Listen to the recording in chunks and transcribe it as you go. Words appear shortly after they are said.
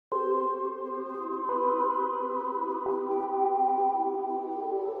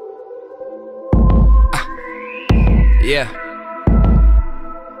Yeah.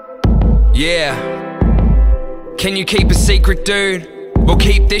 Yeah. Can you keep a secret, dude? Well,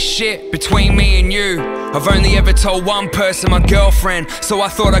 keep this shit between me and you. I've only ever told one person, my girlfriend, so I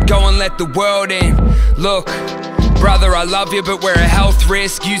thought I'd go and let the world in. Look, brother, I love you, but we're a health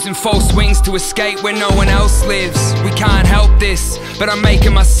risk, using false wings to escape where no one else lives. We can't help this, but I'm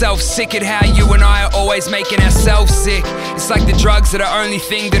making myself sick at how you and I are always making ourselves sick. It's like the drugs are the only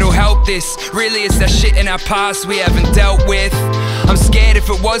thing that'll help this. Really, it's that shit in our past we haven't dealt with. I'm scared if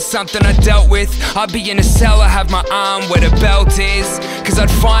it was something I dealt with, I'd be in a cell, I have my arm where the belt is, cause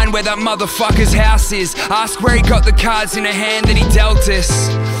I'd find where that motherfucker's house is, ask where he got the cards in the hand that he dealt us.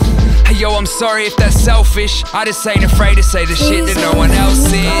 Hey yo, I'm sorry if that's selfish, I just ain't afraid to say the shit that no one else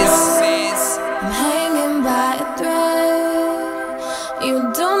is. I'm hanging by a thread.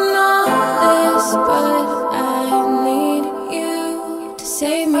 You don't know this, but I need you to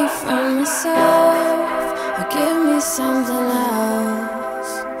save me from myself, or give me something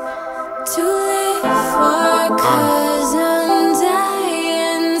else to live for, cause I'm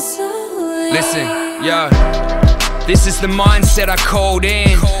dying slowly. Listen, yo, this is the mindset I called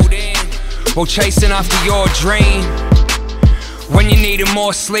in while chasing after your dream. When you needed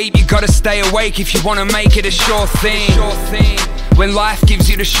more sleep, you gotta stay awake if you wanna make it a sure thing. When life gives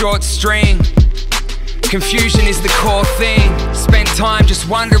you the short string, confusion is the core thing. Spent time just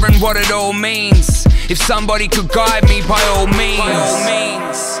wondering what it all means. If somebody could guide me, by all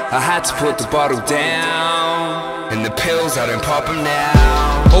means. I had to put the bottle down, and the pills, I don't pop them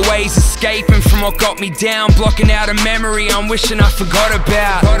now. Always escaping from what got me down, blocking out a memory I'm wishing I forgot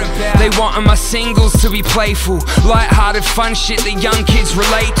about. They wanted my singles to be playful, light-hearted fun shit that young kids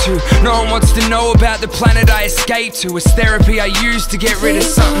relate to. No one wants to know about the planet I escaped to. It's therapy I use to get rid of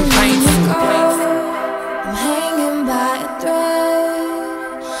something painful. I'm hanging by a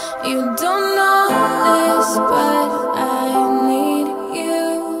thread. You don't know this, but I need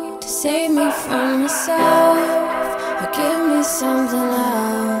you to save me from myself, or give me something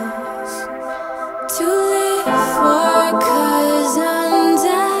else to live for, cause I'm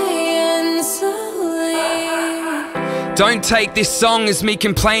dying slowly. Don't take this song as me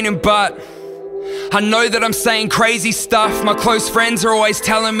complaining, but I know that I'm saying crazy stuff. My close friends are always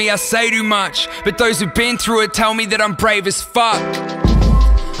telling me I say too much, but those who've been through it tell me that I'm brave as fuck.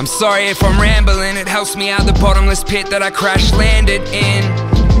 I'm sorry if I'm rambling, it helps me out the bottomless pit that I crash landed in.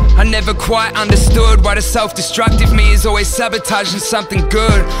 I never quite understood why the self-destructive me is always sabotaging something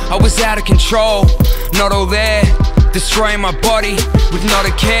good. I was out of control, not all there, destroying my body with not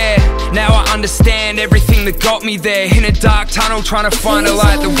a care. Now I understand everything that got me there, in a dark tunnel trying to find a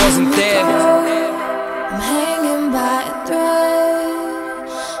light that wasn't there. I'm hanging by a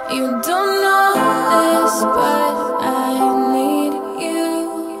thread. You don't know this, but I need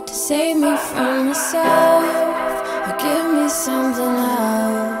you to save me from myself, or give me something else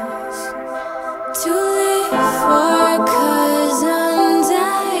to live for, cause I'm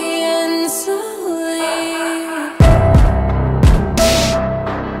dying slowly.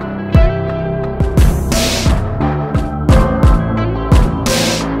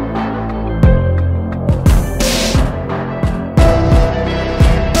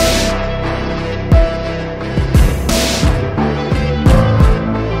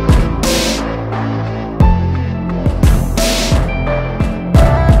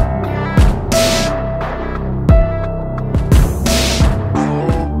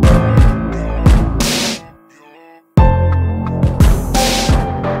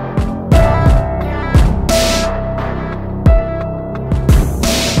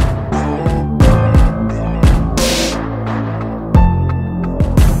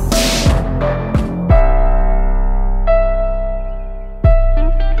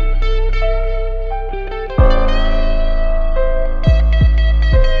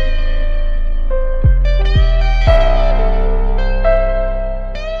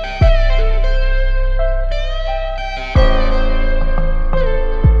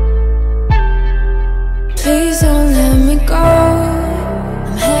 Please don't let me go.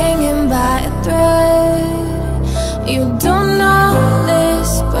 I'm hanging by a thread. You don't